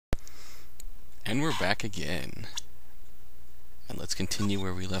And we're back again. And let's continue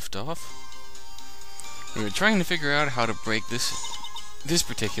where we left off. We were trying to figure out how to break this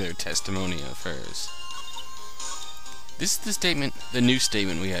particular testimony of hers. This is the new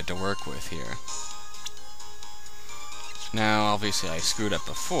statement we had to work with here. Now, obviously I screwed up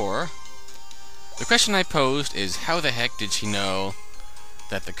before. The question I posed is, how the heck did she know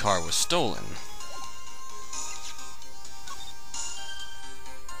that the car was stolen?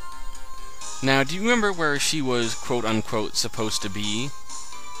 Now, do you remember where she was quote-unquote supposed to be?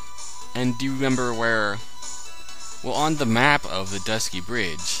 And do you remember where... Well, on the map of the Dusky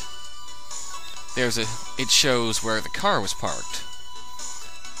Bridge, it shows where the car was parked.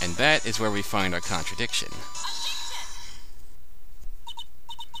 And that is where we find our contradiction.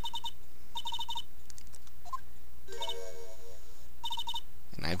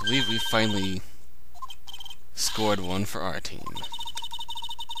 And I believe we finally scored one for our team.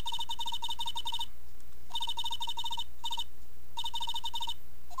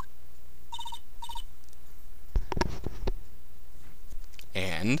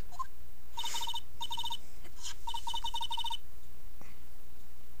 And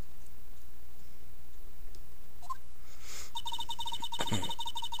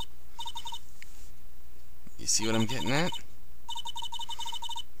you see what I'm getting at?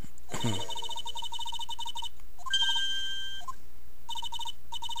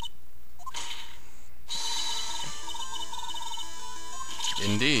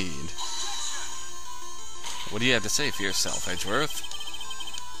 Indeed. What do you have to say for yourself, Edgeworth?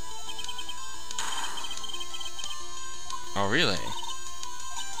 Oh, really?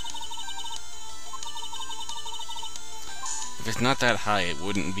 If it's not that high, it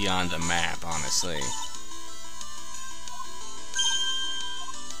wouldn't be on the map, honestly.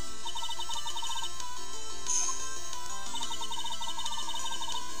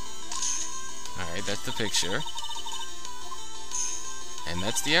 Alright, that's the picture. And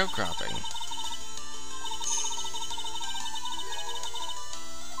that's the outcropping.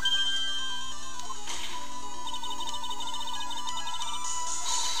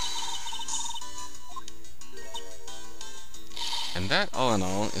 And that, all in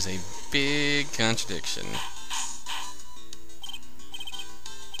all, is a big contradiction.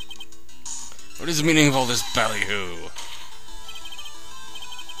 What is the meaning of all this ballyhoo?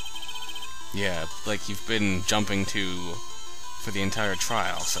 Yeah, like you've been jumping for the entire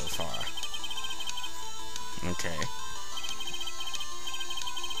trial so far. Okay.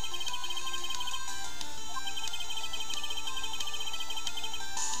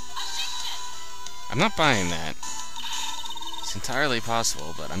 I'm not buying that. It's entirely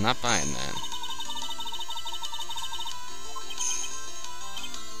possible, but I'm not buying that.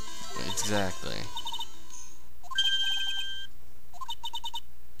 Exactly.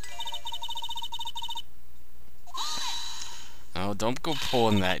 Oh, don't go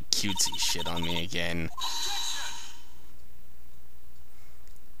pulling that cutesy shit on me again.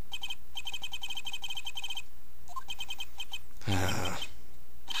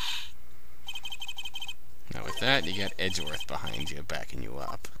 Now with that, you got Edgeworth behind you, backing you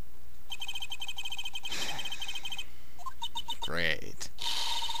up. Great.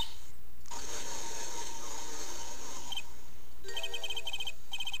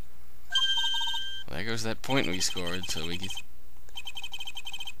 Well, there goes that point we scored, so we get...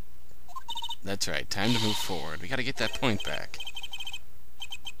 That's right, time to move forward. We gotta get that point back.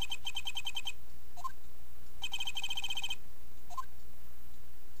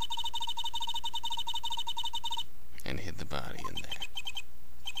 And hit the body in there.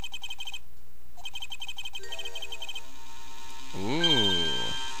 Ooh.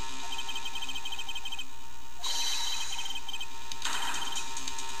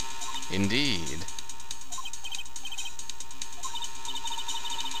 Indeed.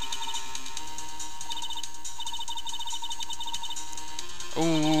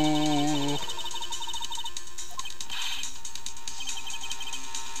 Ooh.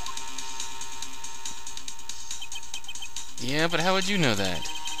 Yeah, but how would you know that?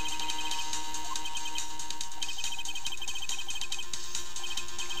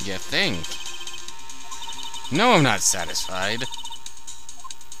 You think? No, I'm not satisfied.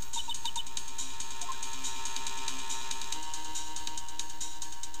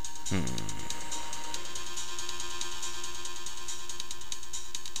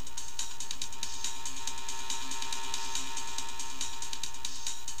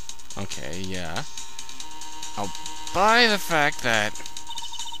 Okay, yeah. I'll buy the fact that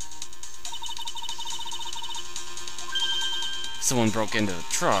someone broke into the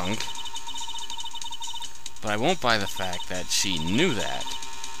trunk, but I won't buy the fact that she knew that.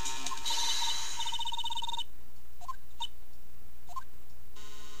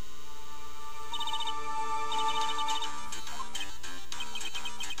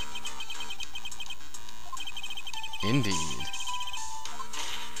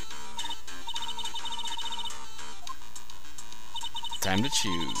 Time to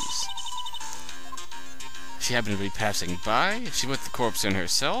choose. She happened to be passing by. She put the corpse in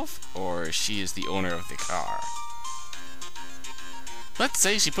herself, or she is the owner of the car. Let's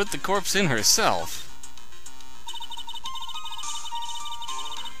say she put the corpse in herself.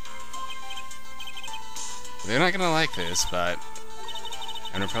 They're not gonna like this, but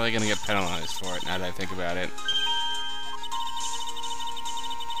I'm probably gonna get penalized for it now that I think about it.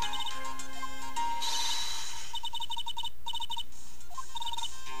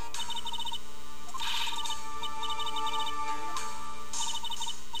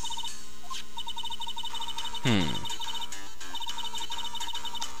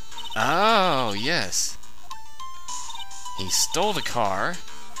 Oh, yes. He stole the car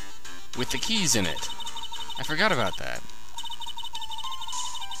with the keys in it. I forgot about that.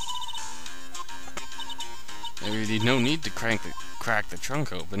 There would be no need to crack the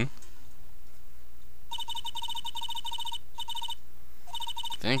trunk open.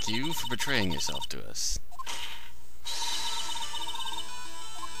 Thank you for betraying yourself to us.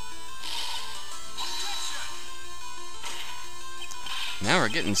 Now we're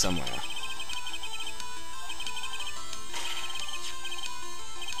getting somewhere.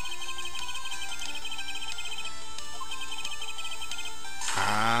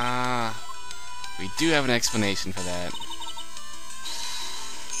 Ah, we do have an explanation for that.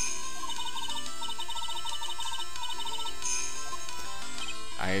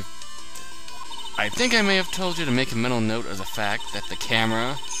 I think I may have told you to make a mental note of the fact that the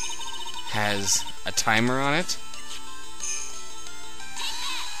camera has a timer on it.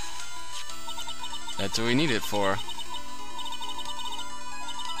 That's what we need it for.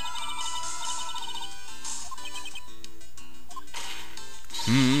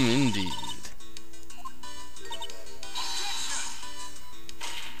 Indeed.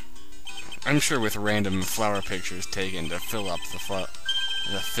 I'm sure with random flower pictures taken to fill up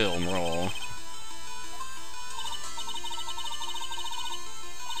the film roll.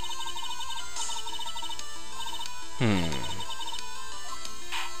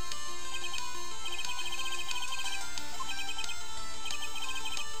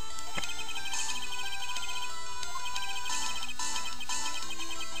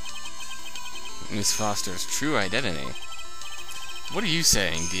 Miss Foster's true identity. What are you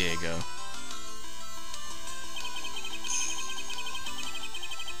saying, Diego?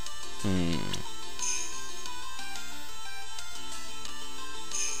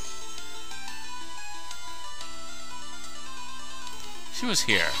 She was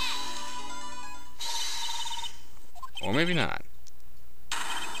here. Or maybe not.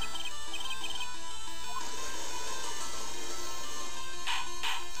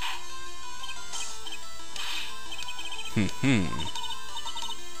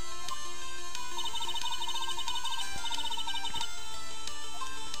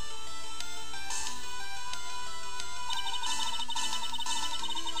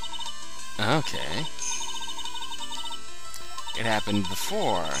 Okay. It happened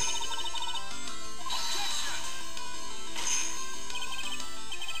before.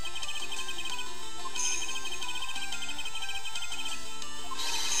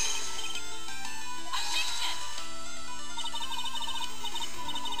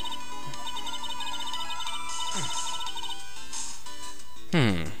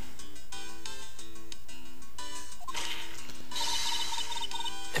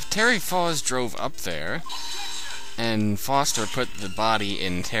 If Terry Foss drove up there, and Foster put the body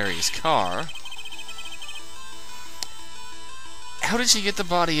in Terry's car, how did she get the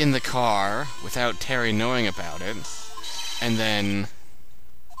body in the car without Terry knowing about it? And then...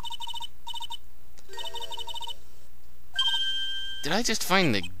 Did I just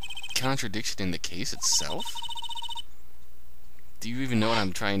find the contradiction in the case itself? Do you even know what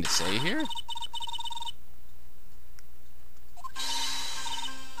I'm trying to say here?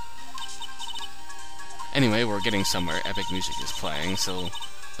 Anyway, we're getting somewhere. Epic music is playing, so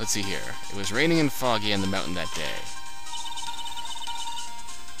let's see here. It was raining and foggy on the mountain that day.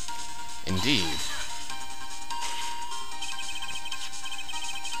 Indeed.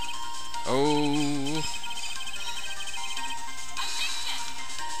 Oh.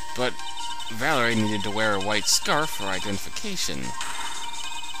 But Valerie needed to wear a white scarf for identification.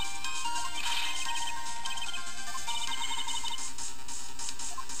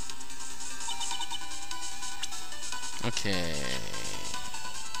 Okay.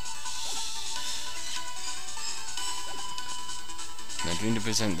 Now, do we need to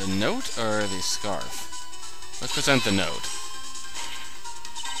present the note or the scarf? Let's present the note.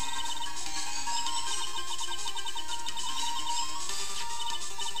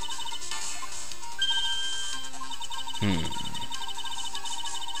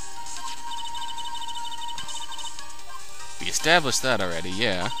 We established that already,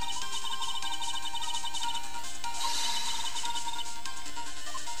 yeah.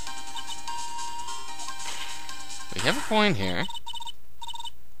 We have a point here.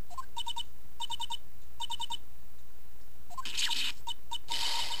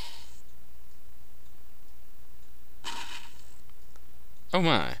 Oh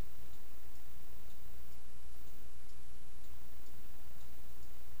my.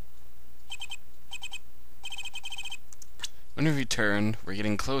 When we return, we're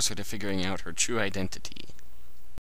getting closer to figuring out her true identity.